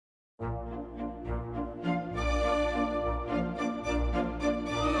The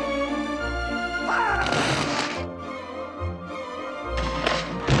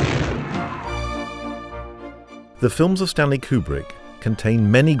films of Stanley Kubrick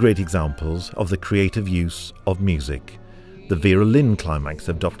contain many great examples of the creative use of music. The Vera Lynn climax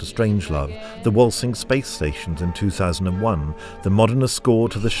of Dr. Strangelove, the waltzing space stations in 2001, the modernist score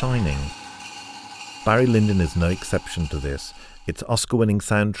to The Shining. Barry Lyndon is no exception to this, its Oscar-winning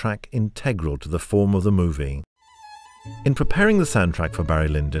soundtrack integral to the form of the movie. In preparing the soundtrack for Barry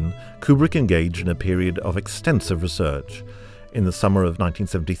Lyndon, Kubrick engaged in a period of extensive research. In the summer of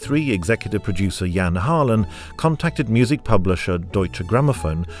 1973, executive producer Jan Harlan contacted music publisher Deutsche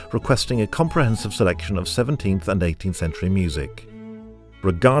Grammophon requesting a comprehensive selection of 17th and 18th century music.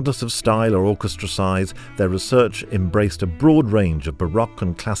 Regardless of style or orchestra size, their research embraced a broad range of Baroque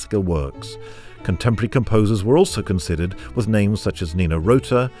and classical works. Contemporary composers were also considered, with names such as Nino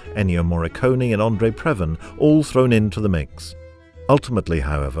Rota, Ennio Morricone and André Previn all thrown into the mix. Ultimately,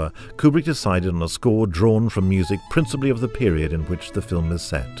 however, Kubrick decided on a score drawn from music principally of the period in which the film is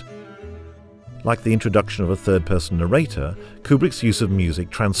set. Like the introduction of a third-person narrator, Kubrick's use of music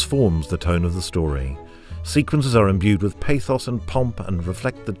transforms the tone of the story. Sequences are imbued with pathos and pomp and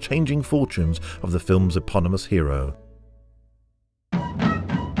reflect the changing fortunes of the film's eponymous hero.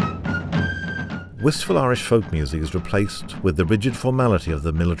 Wistful Irish folk music is replaced with the rigid formality of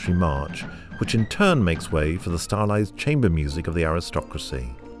the military march, which in turn makes way for the stylized chamber music of the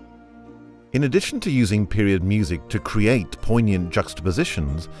aristocracy. In addition to using period music to create poignant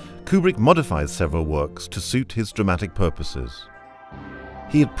juxtapositions, Kubrick modifies several works to suit his dramatic purposes.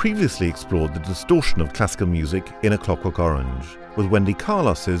 He had previously explored the distortion of classical music in A Clockwork Orange, with Wendy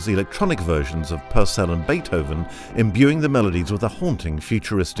Carlos's electronic versions of Purcell and Beethoven imbuing the melodies with a haunting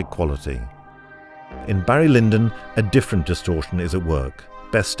futuristic quality. In Barry Lyndon, a different distortion is at work,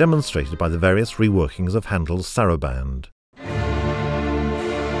 best demonstrated by the various reworkings of Handel's Saraband.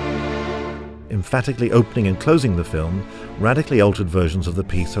 Emphatically opening and closing the film, radically altered versions of the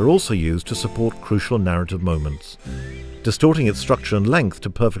piece are also used to support crucial narrative moments. Distorting its structure and length to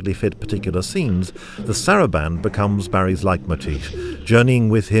perfectly fit particular scenes, the Saraband becomes Barry's leitmotif, journeying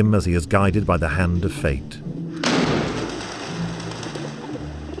with him as he is guided by the hand of fate.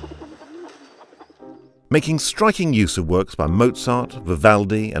 Making striking use of works by Mozart,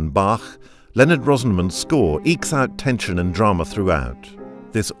 Vivaldi and Bach, Leonard Rosenman's score ekes out tension and drama throughout.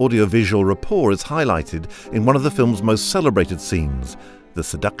 This audiovisual rapport is highlighted in one of the film's most celebrated scenes, the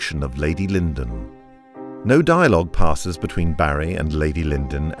seduction of Lady Lyndon. No dialogue passes between Barry and Lady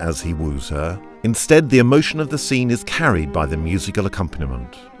Lyndon as he woos her. Instead, the emotion of the scene is carried by the musical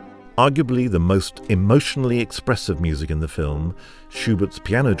accompaniment. Arguably the most emotionally expressive music in the film, Schubert's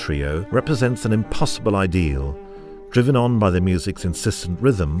Piano Trio represents an impossible ideal. Driven on by the music's insistent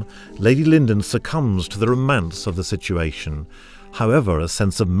rhythm, Lady Lyndon succumbs to the romance of the situation. However, a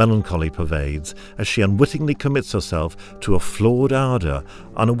sense of melancholy pervades as she unwittingly commits herself to a flawed ardour,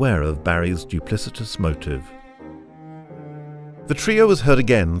 unaware of Barry's duplicitous motive. The trio is heard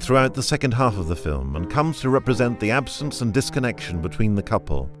again throughout the second half of the film and comes to represent the absence and disconnection between the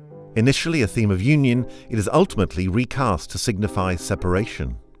couple. Initially a theme of union, it is ultimately recast to signify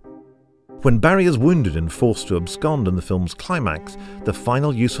separation. When Barry is wounded and forced to abscond in the film's climax, the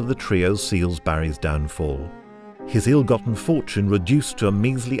final use of the trio seals Barry's downfall. His ill-gotten fortune reduced to a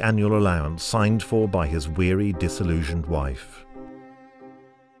measly annual allowance signed for by his weary, disillusioned wife.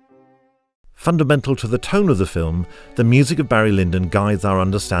 Fundamental to the tone of the film, the music of Barry Lyndon guides our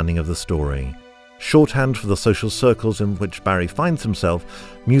understanding of the story. Shorthand for the social circles in which Barry finds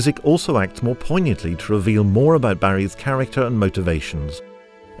himself, music also acts more poignantly to reveal more about Barry's character and motivations.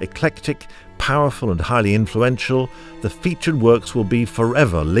 Eclectic, powerful and highly influential, the featured works will be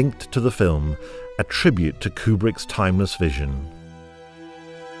forever linked to the film, a tribute to Kubrick's timeless vision.